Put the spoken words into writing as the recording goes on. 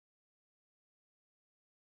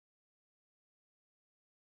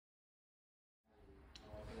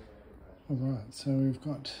Alright, so we've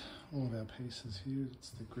got all of our pieces here.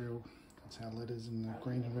 It's the grill, that's our letters in the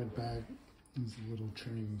green and red bag. There's the little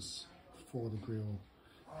trimmings for the grill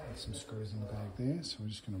and some screws in the bag there. So we're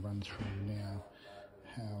just going to run through now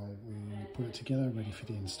how we put it together, ready for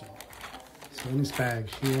the install. So in this bag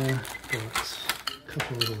here, got a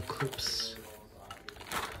couple of little clips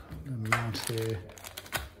and mount there,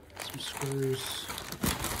 some screws,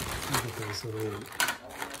 and got these little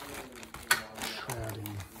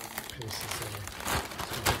shrouding pieces there.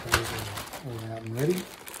 So we've got those all out and ready.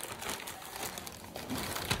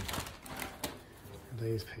 And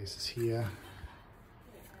these pieces here,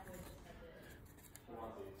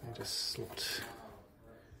 they just slot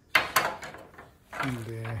in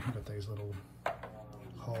there. You've got these little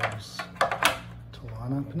holes to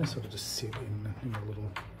line up, and they sort of just sit in the little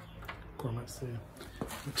grommets there.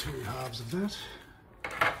 The two halves of that.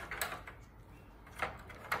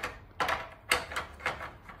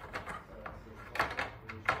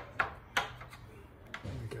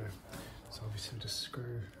 There we go. So obviously just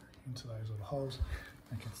screw into those little holes.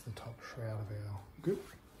 That gets the top shroud of our grill.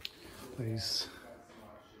 These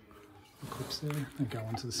clips there, they go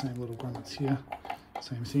onto the same little grommets here.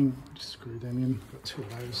 Same thing, just screw them in. Got two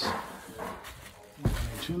of those on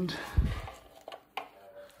each end.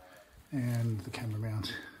 And the camera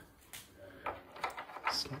mount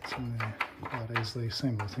slots in there quite easily.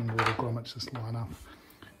 Same little thing, the little grommets just line up,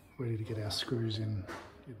 ready to get our screws in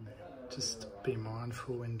there. Just be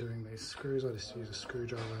mindful when doing these screws. I just use a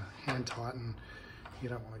screwdriver, hand tighten. You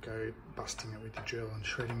don't want to go busting it with your drill and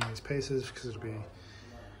shredding these pieces, because it'll be a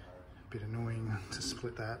bit annoying to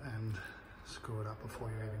split that and screw it up before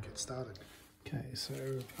you even get started. Okay, so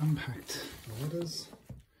unpacked the letters.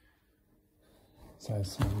 So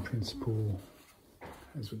same principle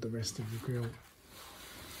as with the rest of the grill.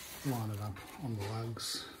 Line it up on the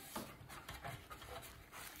lugs.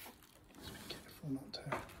 Just be careful not to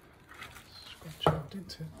scratch or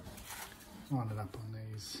dent it. Line it up on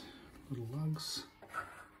these little lugs.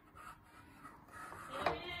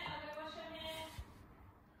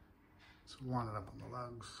 So line it up on the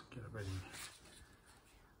lugs, get it ready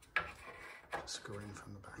to screw in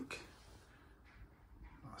from the back.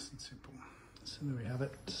 Nice and simple. So there we have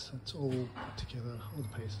it. So it's all put together, all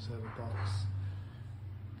the pieces out of the box.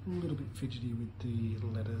 A little bit fidgety with the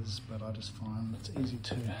letters, but I just find it's easy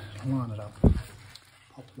to line it up.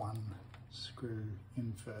 Pop one screw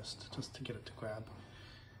in first, just to get it to grab.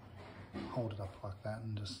 Hold it up like that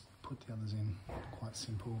and just put the others in. Quite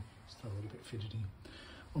simple, just a little bit fidgety.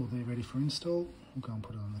 All there ready for install. We'll go and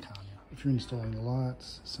put it on the car now. If you're installing the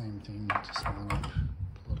lights, same thing, just line up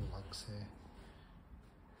the little lugs there.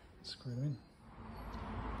 Screw them in.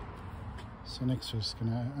 So next we're just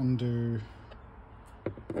going to undo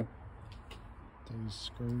these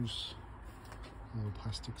screws, little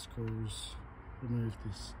plastic screws, remove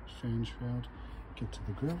this fan shroud, get to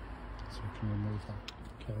the grill, so we can remove that.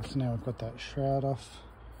 Okay, so now we've got that shroud off,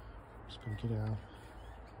 just got to get our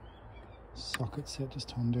socket set just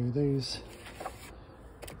to undo these.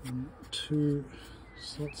 And two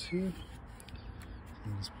slots here.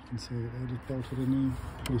 As we can see, they're just bolted in there,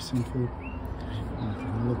 pretty simple. And if you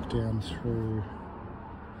can look down through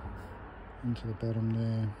into the bottom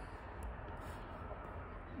there,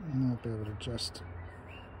 you might be able to just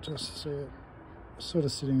see it. Sort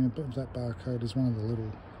of sitting above that barcode is one of the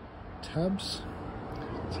little tabs.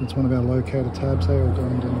 So it's one of our locator tabs, they all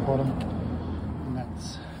going down the bottom. And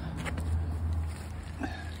that's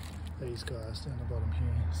these guys down the bottom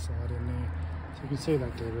here, slide in there. So you can see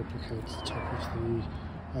that there replicates the top of the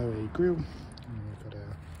OE grill, and we've got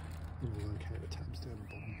our little locator tabs down the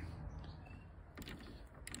bottom.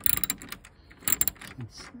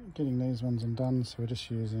 It's getting these ones undone, so we're just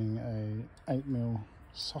using a 8mm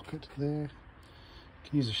socket there. You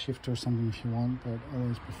can use a shifter or something if you want, but I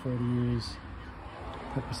always prefer to use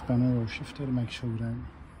a pepper spanner or a shifter to make sure you don't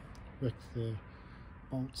wreck the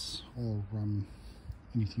bolts or run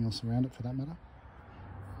anything else around it for that matter.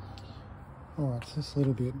 Alright, so this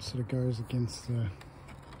little bit sort of goes against the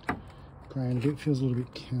grain a bit, feels a little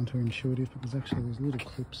bit counterintuitive, but there's actually these little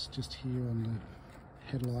clips just here on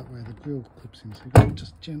the headlight where the grill clips in, so you can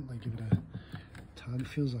just gently give it a tug. It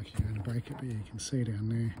feels like you're going to break it, but yeah, you can see down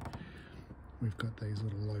there we've got these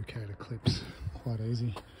little locator clips, quite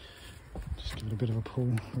easy. Just give it a bit of a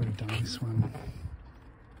pull. Already done this one.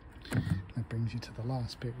 That brings you to the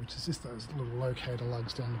last bit, which is just those little locator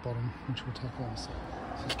lugs down the bottom, which we'll tackle on the side.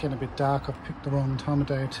 So it's getting a bit dark. I've picked the wrong time of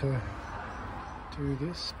day to do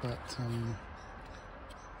this, but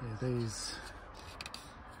yeah, these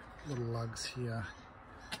little lugs here,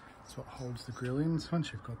 that's what holds the grill in. So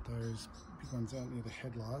once you've got those big ones out near the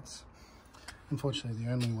headlights, unfortunately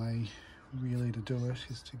the only way really to do it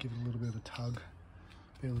is to give it a little bit of a tug,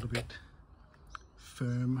 be a little bit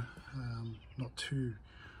firm, not too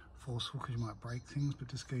forceful because you might break things, but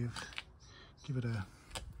just give it a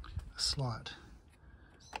slight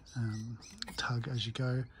tug as you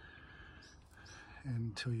go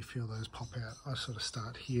until you feel those pop out. I sort of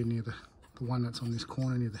start here near the one that's on this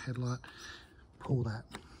corner near the headlight, pull that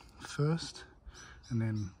first and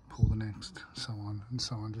then pull the next, so on and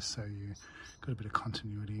so on, just so you got a bit of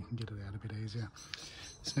continuity and get it out a bit easier.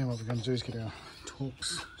 So now what we're going to do is get our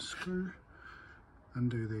Torx screw,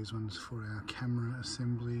 undo these ones for our camera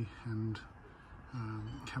assembly and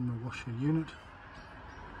camera washer unit.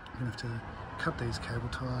 We're going to have to cut these cable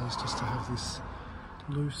ties just to have this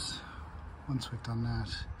loose. Once we've done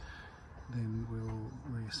that, then we'll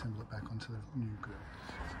reassemble it back onto the new grill.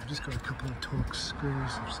 So I've just got a couple of Torx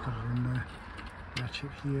screws. I've just got it in the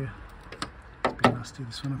ratchet here. It's a bit rusty,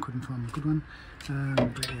 this one. I couldn't find a good one.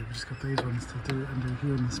 But yeah, we've just got these ones to undo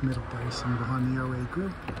here in this metal basin behind the OE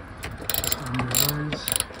grill. Just undo those.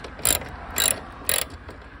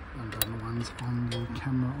 Undone the ones on the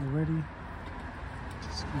camera already.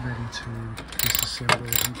 Just ready to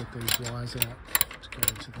disassemble and get these wires out to go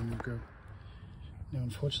into the new grill. Now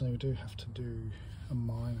unfortunately we do have to do a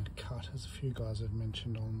minor cut, as a few guys have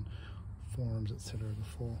mentioned on forums etc.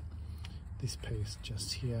 before. This piece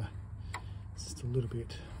just here is just a little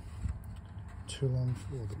bit too long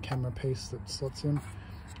for the camera piece that slots in,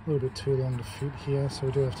 a little bit too long to fit here, so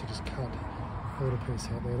we do have to just cut a little piece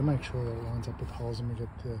out there to make sure that it lines up with holes and we get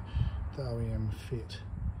the OEM fit.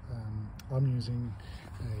 I'm using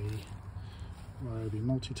a Ryobi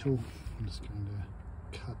multi-tool. I'm just going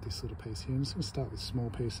to cut this little piece here. I'm just going to start with small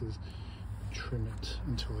pieces, trim it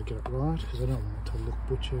until I get it right, because I don't want it to look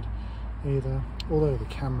butchered either. Although the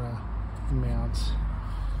camera mount,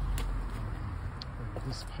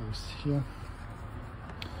 this piece here,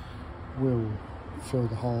 will fill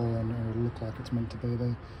the hole and it'll look like it's meant to be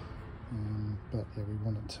there. But yeah, we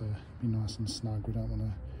want it to be nice and snug. We don't want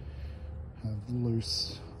to have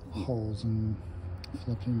loose holes and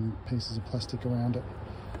flopping pieces of plastic around it.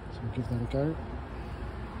 So we'll give that a go.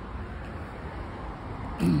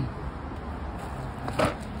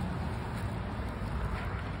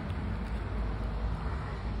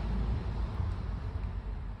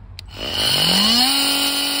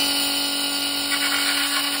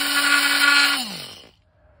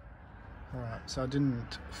 Alright, so I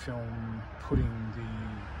didn't film putting the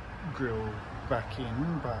grill back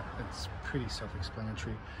in, but it's pretty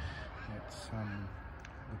self-explanatory. It's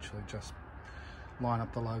literally just line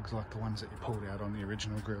up the lugs like the ones that you pulled out on the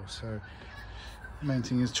original grill. So the main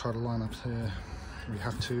thing is try to line up we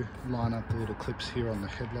have to line up the little clips here on the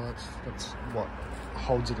headlights. That's what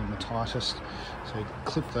holds it in the tightest. So you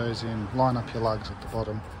clip those in, line up your lugs at the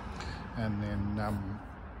bottom, and then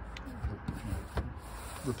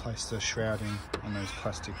replace the shrouding on those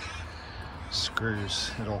plastic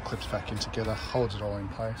screws. It all clips back in together, holds it all in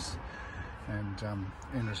place, and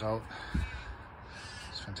end result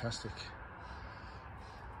is fantastic.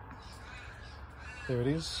 There it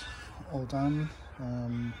is, all done.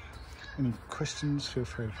 Any questions, feel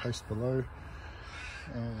free to post below,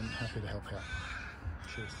 and happy to help out.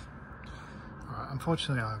 Cheers.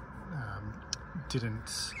 Unfortunately I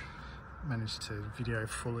didn't manage to video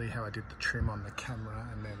fully how I did the trim on the camera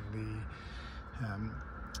and then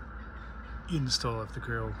the install of the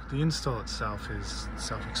grill. The install itself is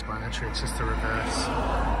self-explanatory. It's just the reverse,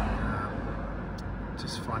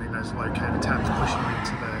 just finding those locator tabs, pushing them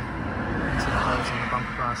into the holes in the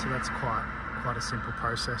bumper bar. So that's quite a simple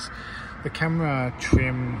process. The camera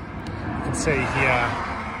trim, you can see here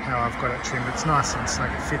how I've got it trimmed. It's nice and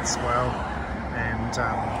snug, it fits well, and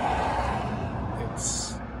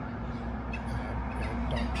it's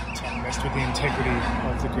not messed with the integrity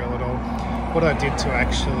of the grill at all. What I did to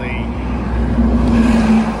actually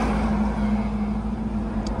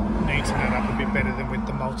neaten that up a bit better than with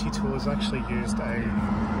the multi-tool is I actually used a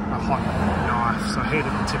hot knife. So I heated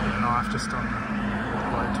the tip of the knife just on the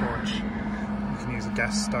blowtorch. You can use a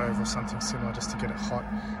gas stove or something similar just to get it hot,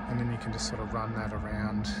 and then you can just sort of run that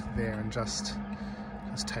around there and just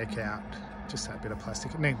take out just that bit of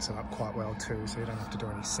plastic. It neatens it up quite well too, so you don't have to do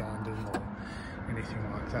any sanding or anything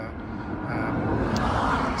like that.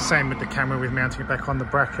 Same with the camera, with mounting it back on. The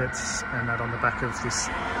brackets and that on the back of this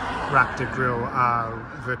Raptor grill are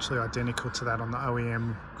virtually identical to that on the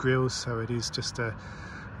OEM grills, so it is just a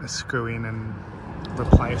screw in and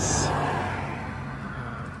replace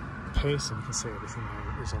piece, and you can see everything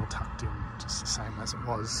is all tucked in just the same as it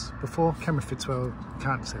was before. Camera fits well, you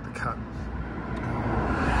can't see the cut, and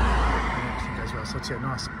everything goes well, so it's a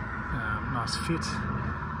nice fit,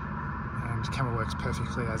 and and the camera works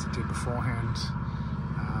perfectly as it did beforehand.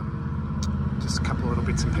 Just a couple of little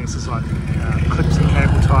bits and pieces like clips and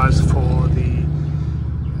cable ties for the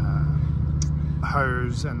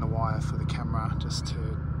hose and the wire for the camera, just to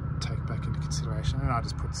take back into consideration. And I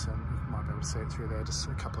just put some, you might be able to see it through there, just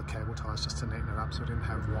a couple of cable ties just to neaten it up so I didn't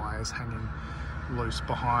have wires hanging loose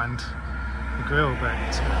behind the grill. But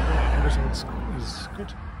yeah, the result is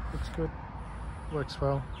good, looks good, works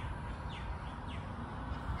well.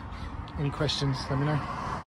 Any questions, let me know.